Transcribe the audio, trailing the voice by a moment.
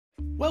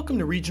Welcome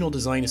to Regional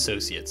Design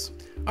Associates.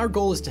 Our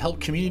goal is to help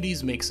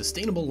communities make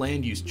sustainable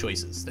land use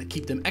choices that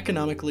keep them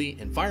economically,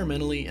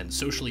 environmentally, and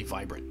socially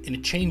vibrant in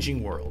a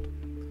changing world.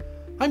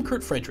 I'm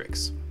Kurt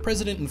Fredericks,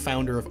 President and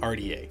founder of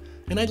RDA,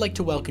 and I'd like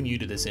to welcome you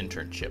to this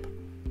internship.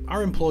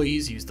 Our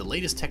employees use the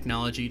latest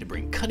technology to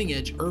bring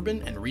cutting-edge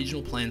urban and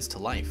regional plans to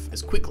life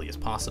as quickly as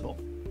possible.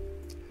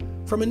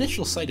 From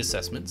initial site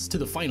assessments to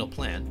the final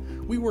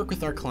plan, we work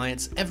with our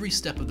clients every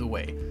step of the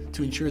way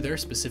to ensure their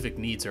specific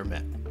needs are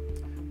met.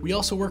 We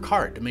also work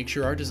hard to make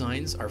sure our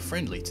designs are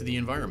friendly to the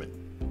environment.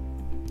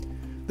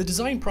 The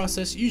design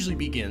process usually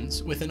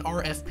begins with an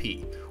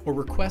RFP, or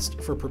request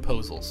for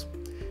proposals.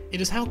 It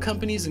is how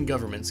companies and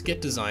governments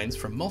get designs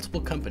from multiple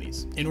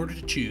companies in order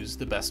to choose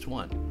the best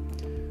one.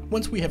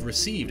 Once we have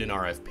received an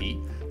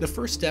RFP, the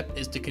first step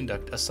is to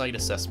conduct a site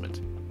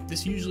assessment.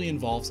 This usually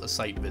involves a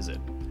site visit.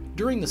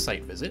 During the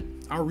site visit,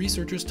 our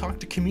researchers talk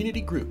to community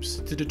groups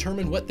to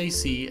determine what they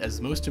see as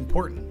most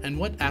important and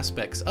what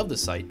aspects of the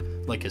site,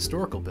 like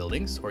historical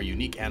buildings or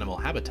unique animal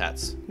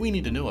habitats, we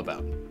need to know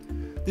about.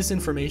 This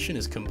information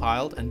is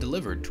compiled and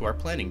delivered to our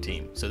planning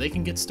team so they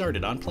can get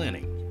started on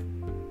planning.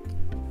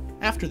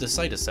 After the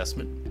site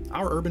assessment,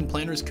 our urban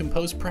planners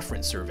compose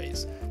preference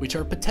surveys, which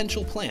are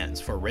potential plans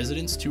for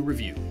residents to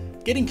review.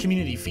 Getting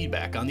community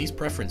feedback on these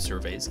preference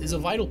surveys is a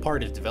vital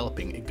part of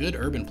developing a good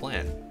urban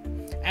plan.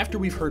 After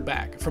we've heard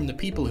back from the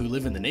people who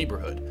live in the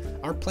neighborhood,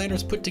 our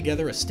planners put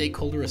together a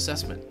stakeholder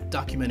assessment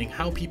documenting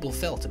how people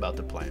felt about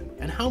the plan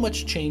and how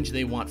much change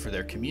they want for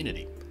their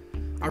community.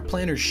 Our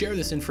planners share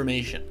this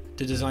information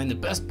to design the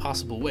best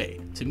possible way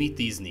to meet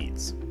these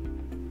needs.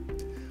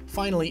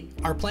 Finally,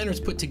 our planners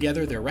put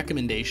together their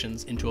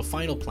recommendations into a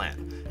final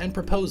plan and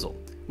proposal,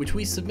 which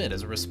we submit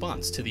as a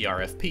response to the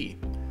RFP.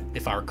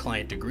 If our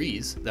client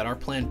agrees that our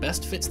plan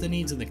best fits the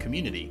needs of the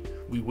community,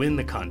 we win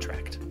the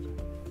contract.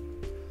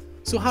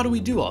 So how do we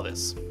do all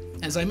this?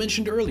 As I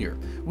mentioned earlier,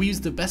 we use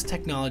the best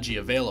technology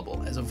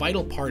available as a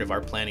vital part of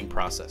our planning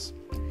process.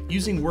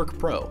 Using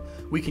WorkPro,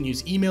 we can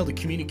use email to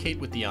communicate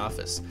with the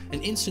office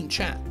and instant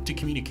chat to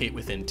communicate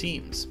within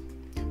teams.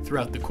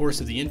 Throughout the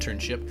course of the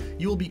internship,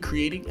 you will be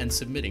creating and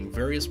submitting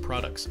various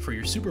products for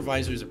your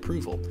supervisor's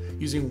approval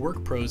using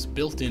WorkPro's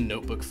built-in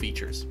notebook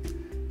features.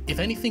 If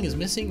anything is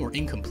missing or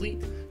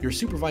incomplete, your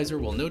supervisor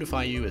will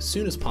notify you as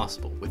soon as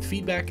possible with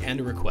feedback and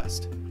a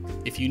request.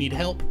 If you need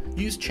help,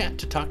 use chat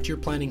to talk to your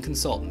planning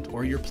consultant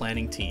or your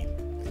planning team.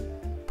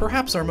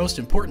 Perhaps our most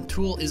important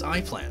tool is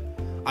iPlan.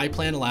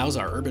 iPlan allows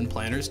our urban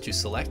planners to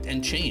select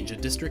and change a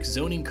district's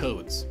zoning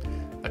codes.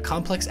 A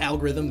complex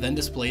algorithm then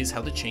displays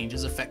how the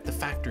changes affect the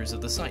factors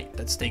of the site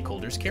that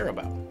stakeholders care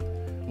about.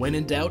 When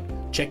in doubt,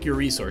 check your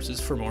resources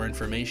for more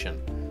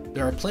information.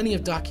 There are plenty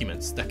of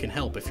documents that can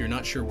help if you're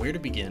not sure where to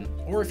begin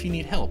or if you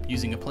need help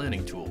using a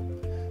planning tool.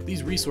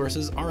 These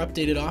resources are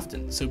updated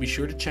often, so be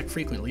sure to check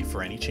frequently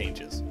for any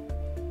changes.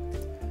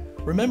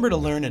 Remember to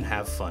learn and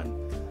have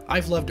fun.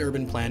 I've loved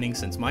urban planning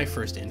since my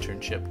first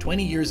internship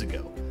 20 years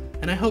ago,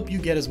 and I hope you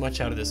get as much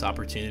out of this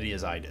opportunity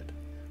as I did.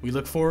 We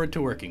look forward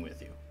to working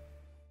with you.